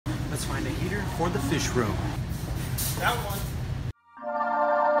let's find a heater for the fish room. That one.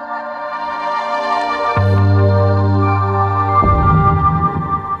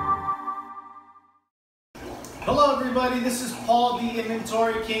 Hello everybody, this is Paul, the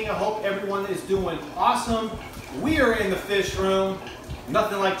Inventory King. I hope everyone is doing awesome. We are in the fish room.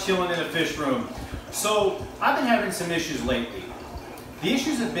 Nothing like chilling in a fish room. So I've been having some issues lately. The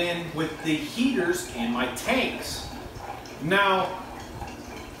issues have been with the heaters in my tanks. Now,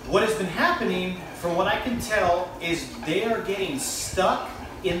 what has been happening, from what I can tell, is they are getting stuck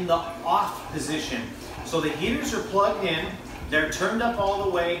in the off position. So the heaters are plugged in, they're turned up all the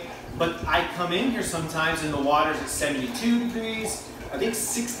way, but I come in here sometimes and the water's at 72 degrees, I think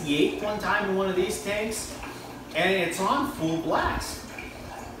 68 one time in one of these tanks, and it's on full blast.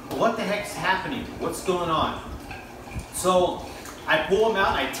 What the heck's happening? What's going on? So I pull them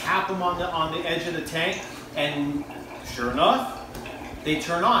out, I tap them on the edge of the tank, and sure enough, they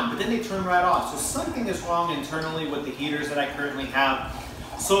turn on, but then they turn right off. So something is wrong internally with the heaters that I currently have.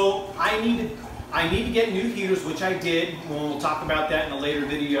 So I need to get new heaters, which I did. We'll talk about that in a later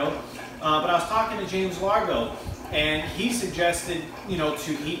video. But I was talking to James Largo, and he suggested,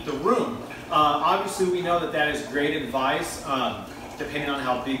 to heat the room. Obviously, we know that that is great advice, depending on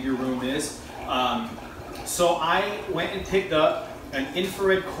how big your room is. So I went and picked up an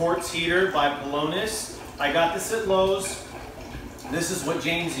infrared quartz heater by Pelonis. I got this at Lowe's. This is what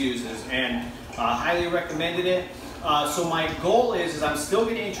James uses, and highly recommended it. So my goal is I'm still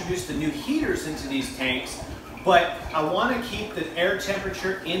going to introduce the new heaters into these tanks, but I want to keep the air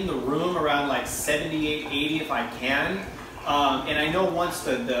temperature in the room around like 78, 80 if I can. And I know once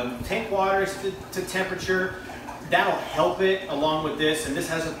the tank water is to temperature, that'll help it along with this, and this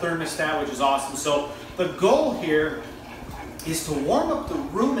has a thermostat, which is awesome. So the goal here is to warm up the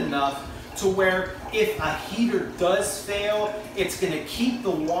room enough to where if a heater does fail, it's going to keep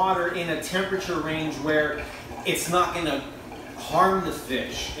the water in a temperature range where it's not going to harm the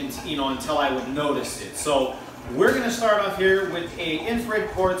fish, until I would notice it. So we're going to start off here with a infrared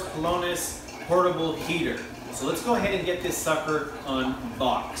quartz Pelonis portable heater. So let's go ahead and get this sucker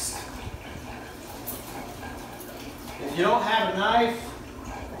unboxed. If you don't have a knife,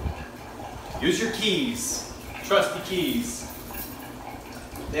 use your keys, trusty keys.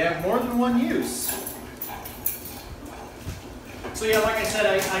 They have more than one use. So yeah, like I said,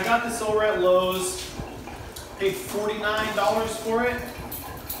 I got this over at Lowe's. Paid $49 for it.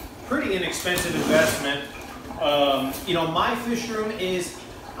 Pretty inexpensive investment. My fish room is,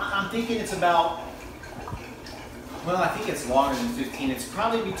 I'm thinking it's about, well, I think it's longer than 15. It's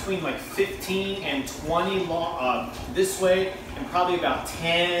probably between like 15 and 20 long, this way, and probably about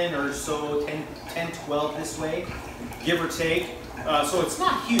 10 or so, 10, 12 this way, give or take. So it's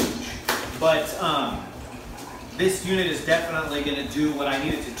not huge, but this unit is definitely going to do what I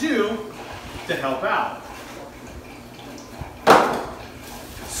need it to do to help out.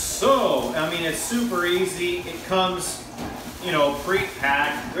 So, it's super easy. It comes,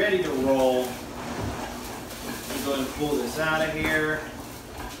 pre-packed, ready to roll. I'm going to pull this out of here,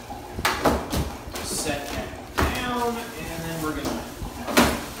 set that down, and then we're going to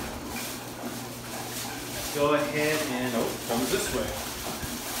go ahead and, it comes this way.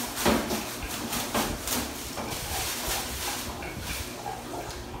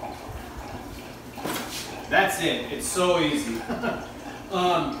 That's it. It's so easy.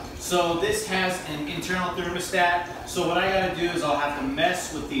 So this has an internal thermostat. So what I got to do is I'll have to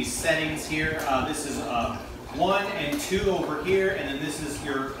mess with these settings here. This is 1 and 2 over here, and then this is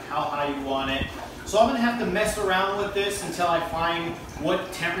how high you want it. So I'm going to have to mess around with this until I find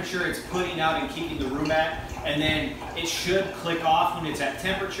what temperature it's putting out and keeping the room at. And then it should click off when it's at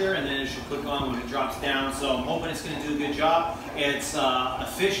temperature, and then it should click on when it drops down. So I'm hoping it's going to do a good job. It's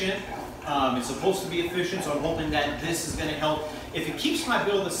efficient. It's supposed to be efficient, so I'm hoping that this is going to help. If it keeps my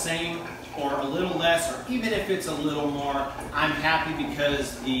bill the same or a little less, or even if it's a little more, I'm happy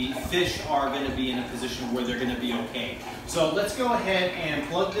because the fish are going to be in a position where they're going to be okay. So let's go ahead and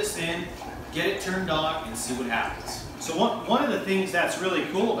plug this in, get it turned on, and see what happens. So one of the things that's really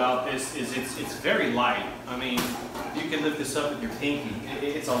cool about this is it's very light. You can lift this up with your pinky.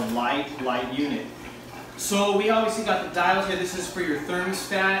 It's a light unit. So we obviously got the dials here. This is for your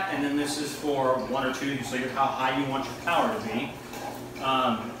thermostat, and then this is for 1 or 2, so how high you want your power to be.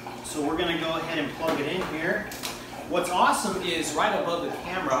 So we're going to go ahead and plug it in here. What's awesome is right above the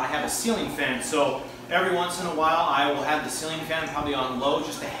camera I have a ceiling fan. So every once in a while I will have the ceiling fan probably on low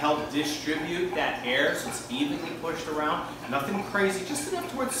just to help distribute that air so it's evenly pushed around. Nothing crazy, just enough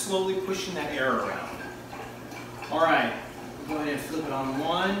to where it's slowly pushing that air around. Alright, go ahead and flip it on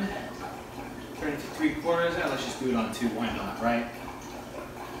 1. Turn it to 3/4. Let's just do it on 2. Why not, right?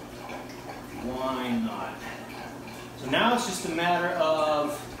 Why not? So now it's just a matter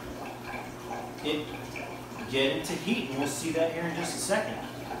of it getting to heat, and we'll see that here in just a second.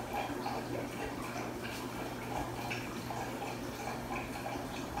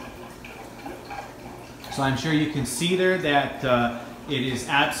 So I'm sure you can see there that it is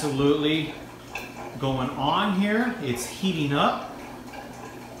absolutely going on here. It's heating up.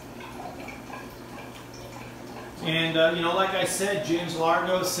 And, you know, like I said, James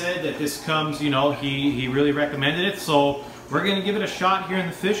Largo said that this comes, you know, he really recommended it. So we're going to give it a shot here in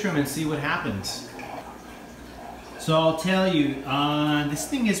the fish room and see what happens. So I'll tell you, this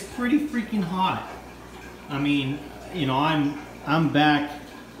thing is pretty freaking hot. I mean, you know, I'm back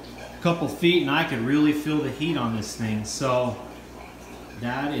a couple feet and I can really feel the heat on this thing. So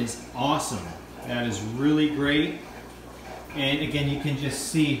that is awesome. That is really great. And again, you can just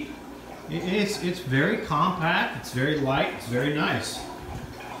see it's very compact, it's very light, it's very nice.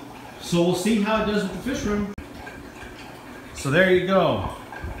 So we'll see how it does with the fish room. So there you go,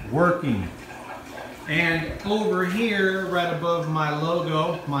 working. And over here, right above my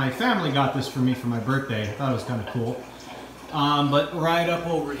logo, my family got this for me for my birthday. I thought it was kind of cool. But right up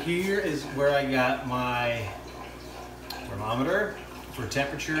over here is where I got my thermometer for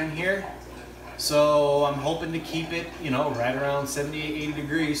temperature in here. So I'm hoping to keep it, you know, right around 78, 80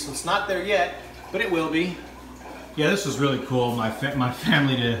 degrees. So it's not there yet, but it will be. Yeah, this was really cool, my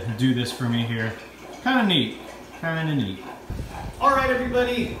family to do this for me here. Kind of neat, kind of neat. All right,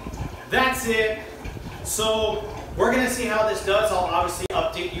 everybody, that's it. So we're gonna see how this does. I'll obviously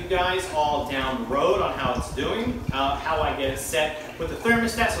update you guys all down the road on how it's doing, how I get it set with the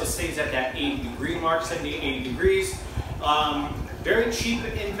thermostat, so it stays at that 80 degree mark, 78, 80 degrees. Very cheap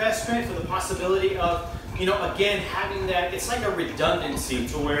investment for the possibility of, you know, again, having that, it's like a redundancy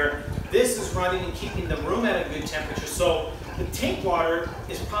to where this is running and keeping the room at a good temperature. So the tank water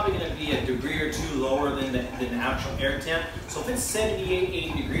is probably going to be a degree or two lower than the actual air temp. So if it's 78,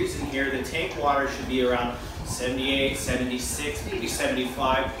 80 degrees in here, the tank water should be around 78, 76, maybe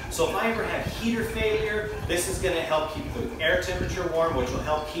 75. So if I ever have heater failure, this is going to help keep the air temperature warm, which will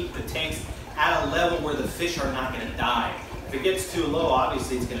help keep the tanks at a level where the fish are not going to die. If it gets too low,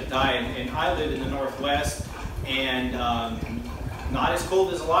 obviously it's going to die. And I live in the Northwest, and not as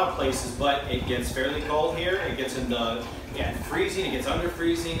cold as a lot of places, but it gets fairly cold here. It gets into freezing, it gets under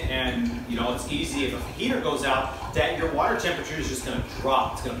freezing, and you know, it's easy if a heater goes out that your water temperature is just going to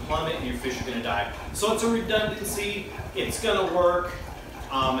drop. It's going to plummet and your fish are going to die. So it's a redundancy. It's going to work.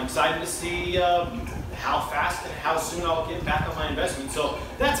 I'm excited to see how fast and how soon I'll get back on my investment. So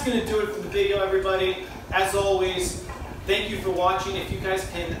that's going to do it for the video, everybody. As always, thank you for watching. If you guys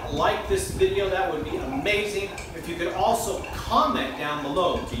can like this video, that would be amazing. If you could also comment down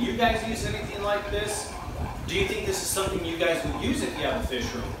below. Do you guys use anything like this? Do you think this is something you guys would use if you have a fish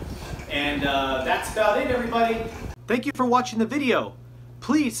room? And that's about it, everybody. Thank you for watching the video.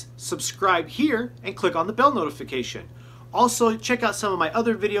 Please subscribe here and click on the bell notification. Also, check out some of my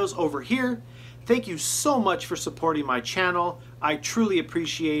other videos over here. Thank you so much for supporting my channel. I truly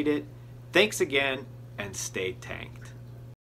appreciate it. Thanks again, and stay tanked.